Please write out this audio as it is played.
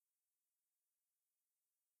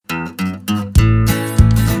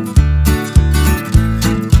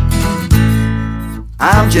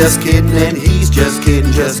I'm just kidding and he's just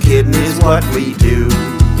kidding is what we do.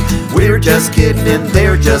 We're just kidding and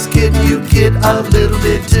they're just kidding, you kid a little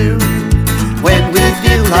bit too. When we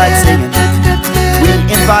feel like singing, we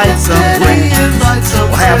invite some friends.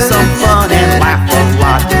 We'll have some fun and laugh a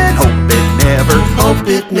lot and hope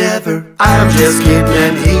it never. I'm just kidding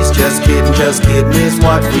and he's just kidding is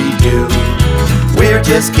what we do. We're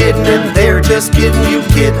just kidding and they're just kidding, you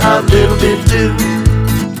kid a little bit too.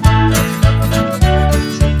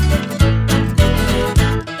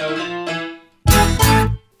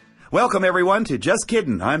 Welcome, everyone, to Just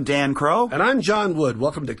Kiddin'. I'm Dan Crow. And I'm John Wood.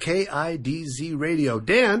 Welcome to KIDZ Radio.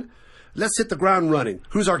 Dan, let's hit the ground running.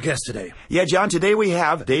 Who's our guest today? Yeah, John, today we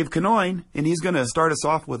have Dave Kanoin, and he's going to start us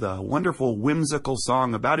off with a wonderful, whimsical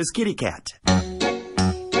song about his kitty cat.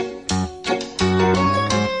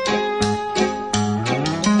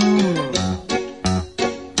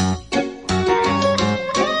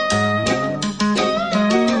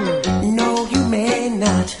 No, you may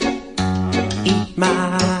not eat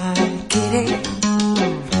my kitty.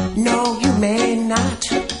 No, you may not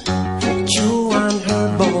chew on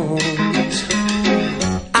her bones.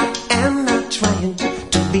 I am not trying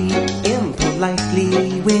to be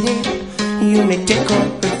impolitely witty. You may tickle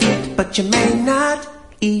her feet, but you may not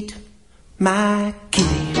eat my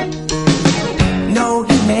kitty. No,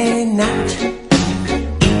 you may not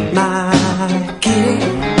eat my kitty.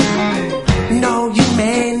 No, you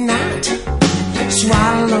may not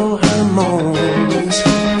swallow her moans.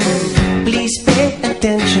 Please pay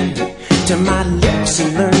attention to my lips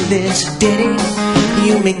and learn this ditty.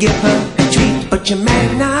 You may give her a treat, but you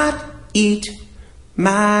may not eat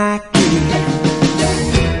my kitty.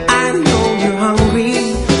 I know you're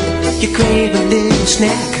hungry, you crave a little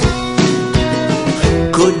snack.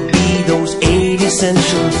 Could be those 8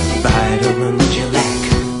 essential vitamins you lack.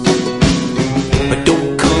 But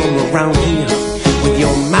don't come around here with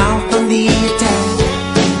your mouth on the attack.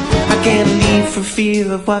 I can't leave for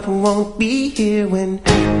fear of what won't be here when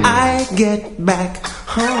I get back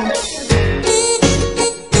home.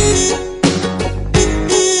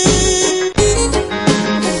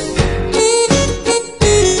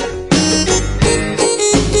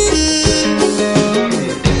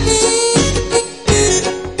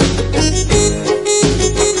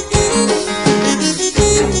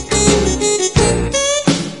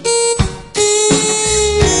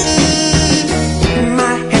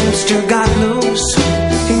 Got loose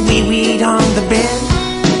and we weed on the bed.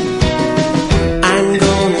 I'm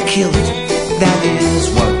gonna kill it, that is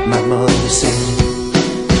what my mother said.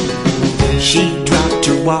 She dropped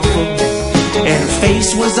her waffle and her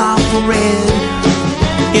face was awful red.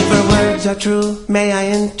 If her words are true, may I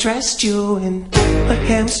interest you in a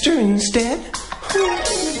hamster instead?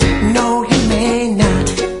 No, you may not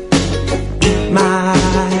eat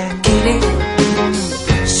my kitty,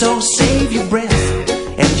 so save your breath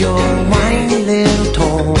and your whiny little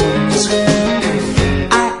tones.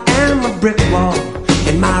 I am a brick wall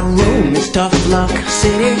and my room is Tough Luck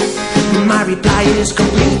City. My reply is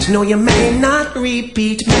complete. No, you may not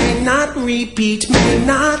repeat, may not repeat, may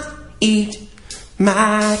not eat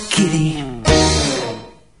my kitty.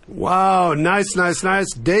 Wow, nice.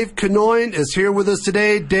 Dave Kanoin is here with us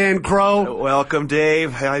today. Dan Crow. Welcome,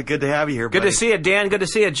 Dave. Good to have you here, buddy. Good to see you, Dan. Good to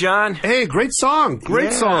see you, John. Hey, great song.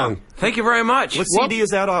 Great song. Thank you very much. What CD is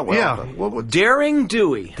that on? Daring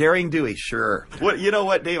Dewey. Daring Dewey, sure. You know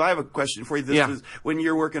what, Dave? I have a question for you. This Yeah. is when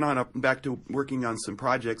you're working on back to working on some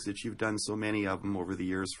projects that you've done so many of them over the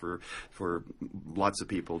years for lots of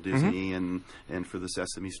people, Disney and for the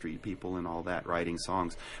Sesame Street people and all that, writing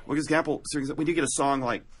songs. For example, when you get a song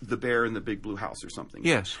like The Bear in the Big Blue House or something,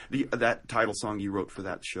 Yes. That title song you wrote for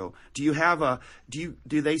that show. Do you have do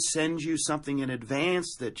they send you something in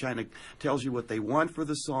advance that kind of tells you what they want for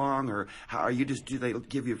the song? Or how are you do they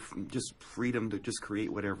give you just freedom to just create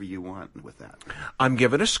whatever you want with that? I'm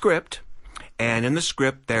given a script, and in the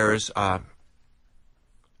script there's a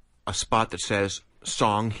spot that says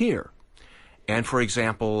 "Song Here." And for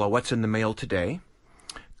example, what's in the mail today?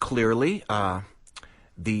 Clearly,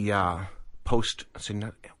 the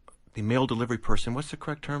mail delivery person. What's the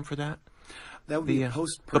correct term for that? That would be a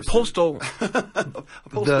post The person. postal. A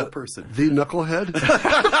postal person. The knucklehead?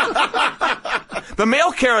 The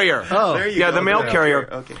mail carrier. Oh, There you yeah, go. the mail carrier.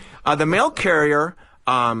 Okay. The mail carrier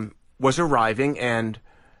was arriving, and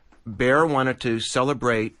Bear wanted to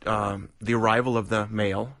celebrate the arrival of the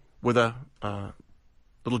mail with a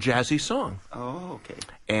little jazzy song. Oh, okay.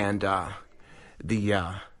 And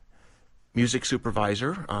the music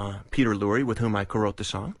supervisor, Peter Lurie, with whom I co-wrote the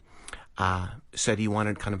song, said he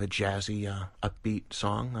wanted kind of a jazzy, upbeat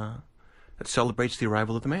song that celebrates the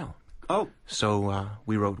arrival of the mail. Oh, So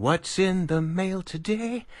we wrote, "What's in the mail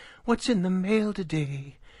today? What's in the mail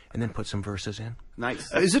today?" And then put some verses in.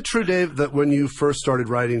 nice. Is it true, Dave, that when you first started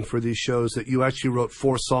writing for these shows that you actually wrote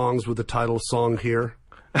 4 songs with the title Song Here?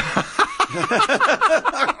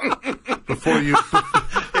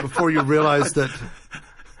 before you realized that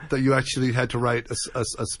you actually had to write a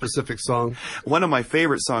specific song? One of my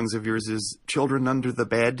favorite songs of yours is "Children Under the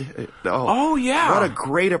Bed." Oh, yeah. What a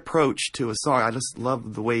great approach to a song. I just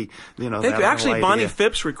love the way, that Actually, whole Bonnie idea.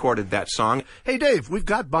 Phipps recorded that song. Hey, Dave, we've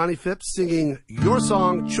got Bonnie Phipps singing your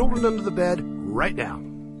song, Children Under the Bed, right now.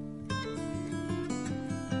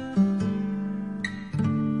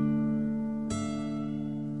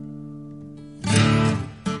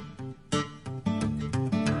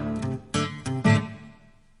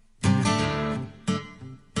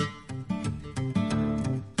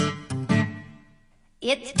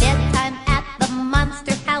 It's bedtime at the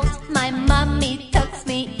monster house. My mommy tucks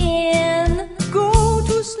me in. Go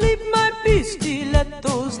to sleep, my beastie, let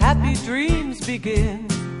those happy dreams begin.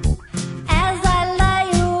 As I lie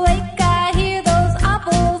awake, I hear those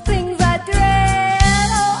awful things I dread.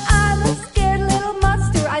 Oh, I'm a scared little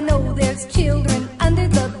monster. I know there's children under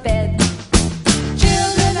the bed.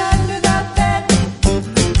 Children under the bed.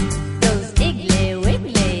 Those iggly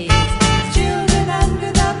wigglies. Children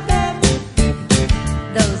under the bed.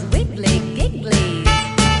 Those wiggly gigglies.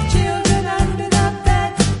 Children under the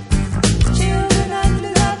bed. Children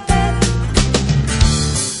under the bed.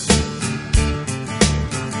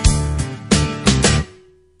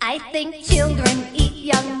 I think children eat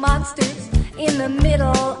young monsters in the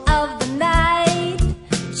middle of the night.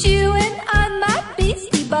 Chewing on my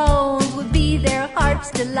beastie bones would be their heart's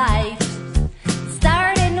delight.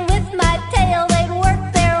 Starting with my tail, they'd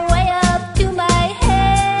work their way up to my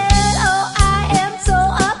head. Oh, I am so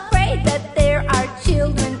afraid that there are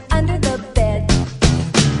children under the bed.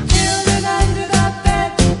 Children under the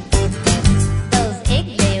bed. Those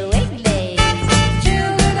iggly wigglies.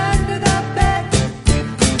 Children under the bed.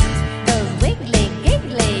 Those wiggly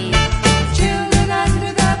gigglies. Children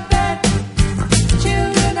under the bed.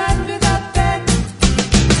 Children under the bed.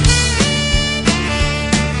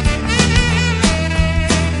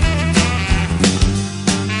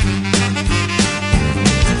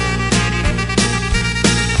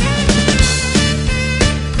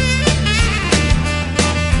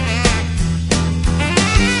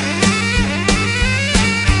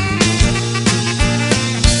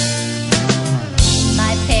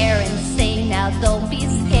 My parents say, now don't be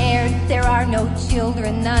scared, there are no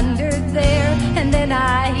children under there. And then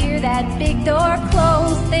I hear that big door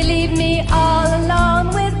close, they leave me all alone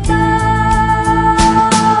with those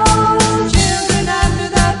children under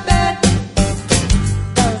the bed.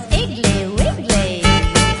 Those iggly wigglies.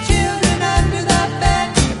 Children under the bed.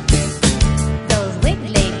 Those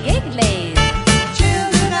wiggly gigglies.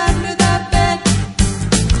 Children under the bed.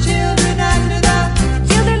 Children under the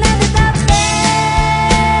children under the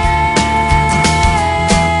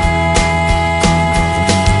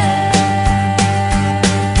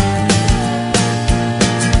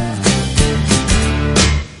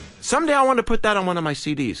Someday I want to put that on one of my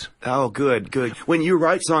CDs. Oh, good, good. When you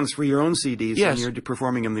write songs for your own CDs Yes. and you're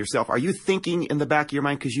performing them yourself, are you thinking in the back of your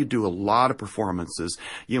mind, because you do a lot of performances,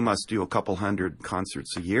 you must do a couple hundred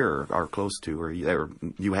concerts a year, or close to, or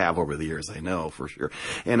you have over the years, I know for sure.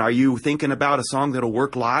 And are you thinking about a song that'll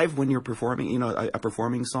work live when you're performing, a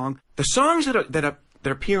performing song? The songs that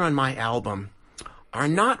appear on my album are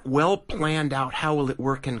not well planned out, how will it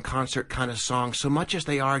work in concert kind of songs, so much as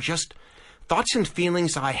they are just thoughts and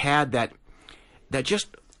feelings I had that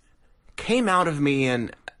just came out of me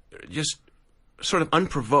and just sort of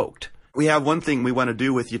unprovoked. We have one thing we want to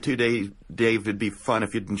do with you today, Dave. It'd be fun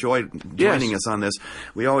if you'd enjoy joining us on this.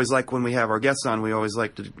 We always like, when we have our guests on, we always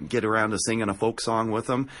like to get around to singing a folk song with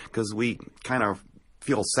them, because we kind of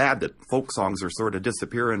feel sad that folk songs are sort of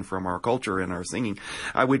disappearing from our culture and our singing.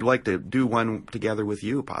 We'd like to do one together with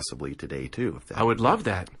you possibly today too. If that I would love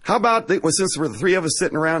that. How about, since we're the three of us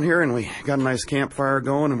sitting around here and we got a nice campfire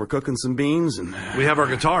going and we're cooking some beans and We have our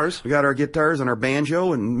guitars. we got our guitars and our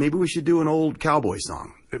banjo, and maybe we should do an old cowboy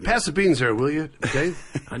song. Pass the beans there, will you, Dave?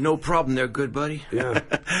 No problem there, good buddy. Yeah.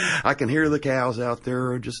 I can hear the cows out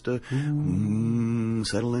there just settling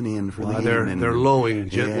in for the evening. They're lowing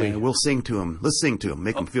gently. Yeah, we'll sing to them. Let's sing to them.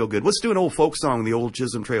 Make them feel good. Let's do an old folk song, the old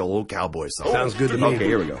Chisholm Trail, old cowboy song. Sounds good to me. Okay,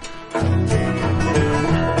 here we go.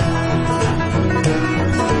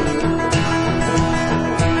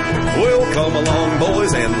 Well, come along,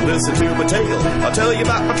 boys, and listen to my tale. I'll tell you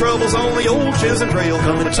about my troubles on the old Chisholm Trail.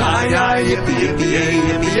 Come and tie-yi, yippee-yippee-yay,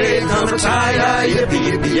 yippee-yay. Come and tie-yi,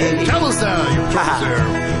 yippee-yippee-yay. Tell us now your troubles there.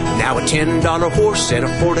 Now a $10 horse and a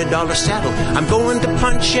 $40 saddle. I'm going to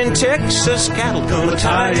punch in Texas cattle. Come and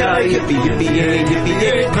tie-yi, yippee-yippee-yay,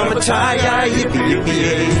 yippee-yay. Come and tie-yi,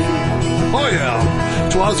 yippee-yippee-yay. Oh yeah,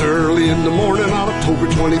 'twas early in the morning on October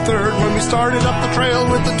 23rd when we started up the trail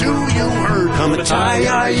with the two you heard. Come and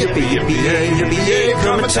tie-yi, yippee-yippee-yay, yippee-yay.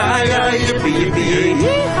 Come and tie-yi, yippee-yippee-yay.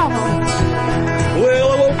 Well,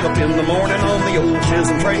 I woke up in the morning on the old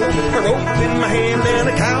Chisholm Trail, a rope in my hand and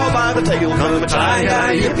a cow by the tail. Come and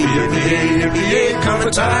tie-yi, yippee-yippee-yay, yippee-yay. Come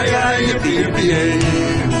and tie-yi,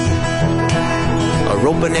 yippee-yippee-yay. A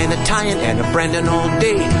roping and a tying and a branding all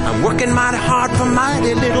day. I'm working mighty hard for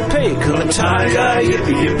mighty little pay. Come and tie-yi,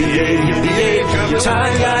 yippee-yippee-yay, yippee-yay. Come and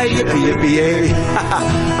tie-yi, yippee-yippee-yay.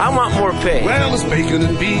 I want more pay. Well, it's bacon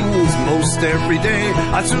and beans most every day.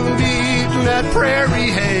 I'd soon be eating that prairie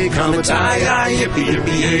hay. Come and tie-yi,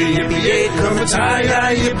 yippee-yippee-yay, yippee-yay. Come and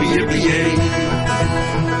tie-yi, yippee-yippee-yay.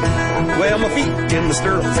 Well, my feet in the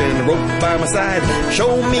stirrups and the rope by my side.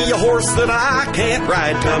 Show me a horse that I can't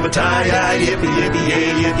ride. Come and tie-yi,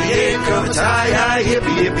 yippee-yippee-yay, yippee-yay. Come and tie-yi,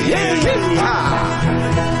 yippee-yippee-yay.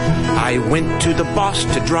 I went to the boss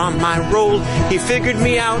to draw my roll. He figured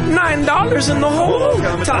me out $9 in the hole.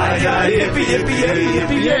 Come and tie-yi, yippee-yippee-yay,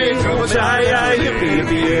 yippee-yay. Come and tie-yi,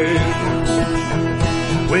 yippee-yippee-yay.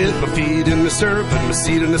 With my feet in the syrup and my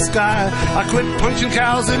seat in the sky, I quit punching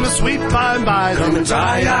cows in the sweet by and by. Come and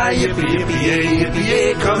tie-yi, yippee-yippee-yay,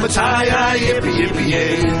 yippee-yay. Come and tie-yi,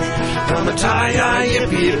 yippee-yippee-yay. Come and tie-yi,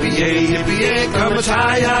 yippee-yippee-yay, yippee-yay. Come and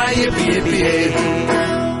tie-yi, yippee-yippee-yay.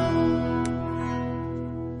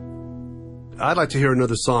 I'd like to hear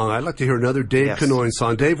another song. I'd like to hear another Dave Canoin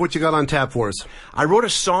song. Dave, what you got on tap for us? I wrote a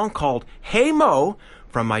song called Hey Mo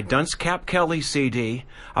from my Dunce Cap Kelly CD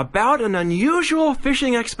about an unusual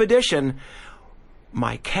fishing expedition.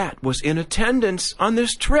 My cat was in attendance on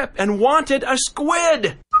this trip and wanted a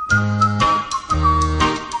squid.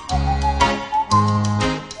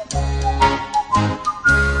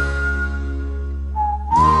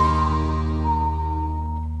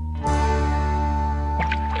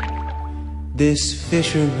 This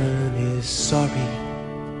fisherman is sorry,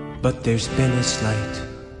 but there's been a slight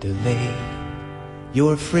delay.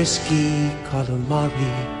 Your frisky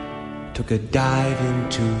calamari took a dive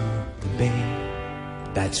into the bay.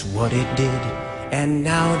 That's what it did, and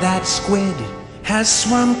now that squid has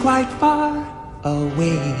swum quite far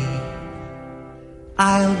away.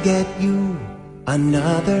 I'll get you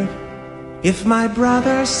another if my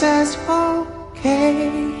brother says okay.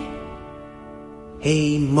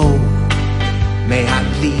 Hey Mo, may I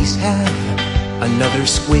please have another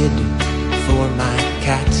squid for my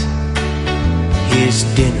cat? His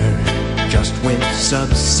dinner just went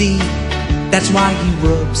sub-sea. That's why he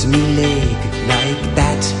rubs me leg like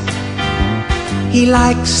that. He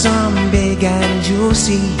likes some big and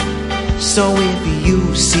juicy, so if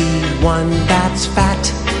you see one that's fat,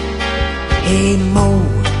 hey Mo,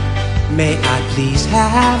 may I please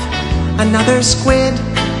have another squid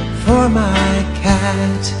for my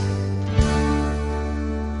cat?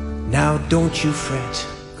 Now don't you fret,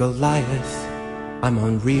 Goliath, I'm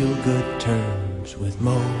on real good terms with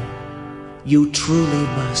Mo. You truly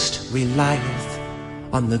must relieth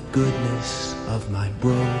on the goodness of my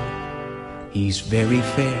bro. He's very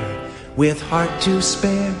fair, with heart to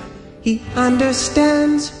spare. He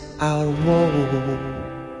understands our woe.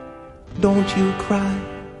 Don't you cry,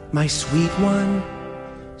 my sweet one.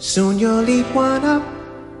 Soon you'll eat one up,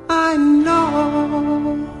 I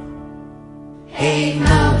know. Hey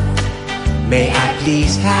Mo, may I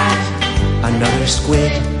please have another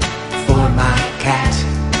squid for my cat?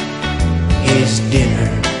 His dinner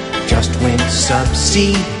just went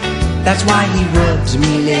sub-sea. That's why he rubs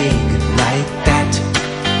me leg like that.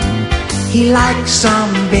 He likes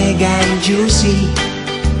some big and juicy,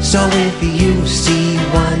 so if you see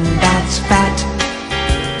one that's fat,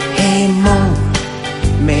 hey Mo,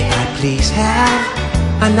 may I please have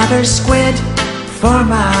another squid for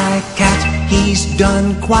my cat? He's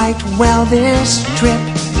done quite well this trip.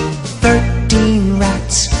 13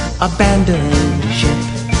 rats abandoned ship.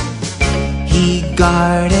 He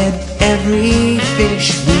guarded every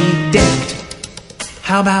fish we decked.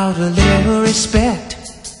 How about a little respect?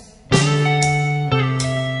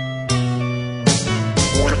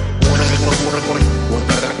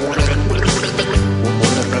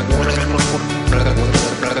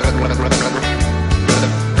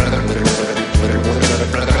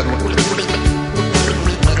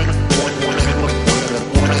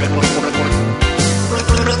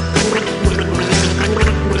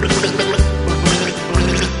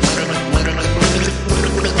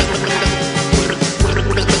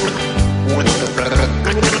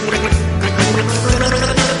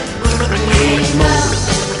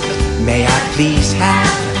 please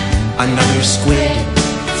have another squid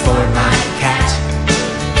for my cat?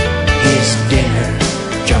 His dinner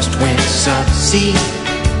just went subsea.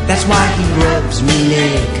 That's why he rubs me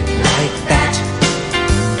leg like that.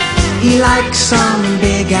 He likes some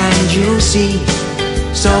big and juicy.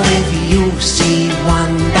 So if you see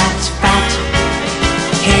one that's fat,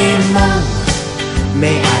 hey Mo,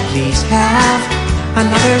 may I please have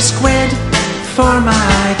another squid for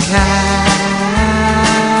my cat?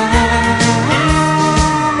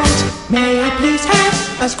 May I please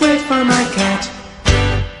have a squid for my cat?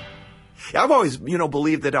 I've always,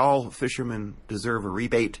 believed that all fishermen deserve a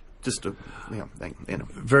rebate. Just a, thing.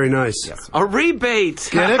 Very nice. Yes. A rebate.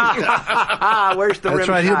 Get it? Where's the That's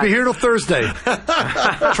right. He'll be here till Thursday.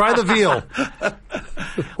 Try the veal.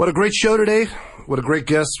 What a great show today. What a great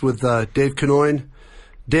guest with Dave Kinoin.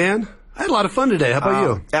 Dan, I had a lot of fun today. How about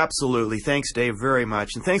you? Absolutely. Thanks, Dave, very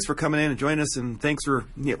much. And thanks for coming in and joining us. And thanks for,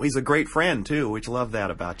 he's a great friend, too, which love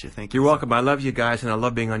that about you. Thank you. You're welcome. I love you guys, and I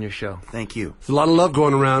love being on your show. Thank you. There's a lot of love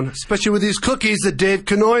going around, especially with these cookies that Dave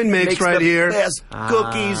Kinoin makes right the here. Best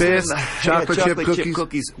cookies. Best chocolate chip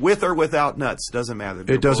cookies. With or without nuts. Doesn't matter.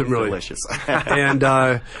 They're It doesn't both really. Delicious.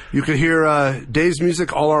 And you can hear Dave's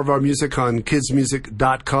music, all of our music on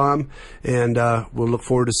kidsmusic.com. And we'll look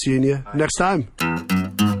forward to seeing you next time.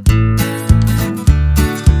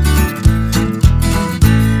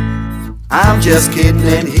 I'm just kidding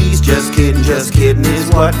and he's just kidding is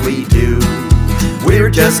what we do. We're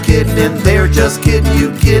just kidding and they're just kidding,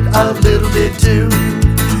 you kid a little bit too.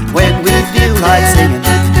 When we do like singing,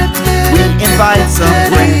 we invite some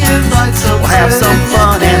friends. We'll have some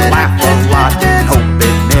fun and laugh a lot and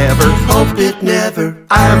hope it never.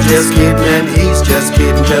 I'm just kidding and he's just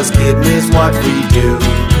kidding is what we do.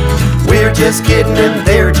 We're just kidding and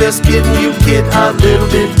they're just kidding, you kid a little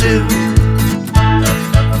bit too.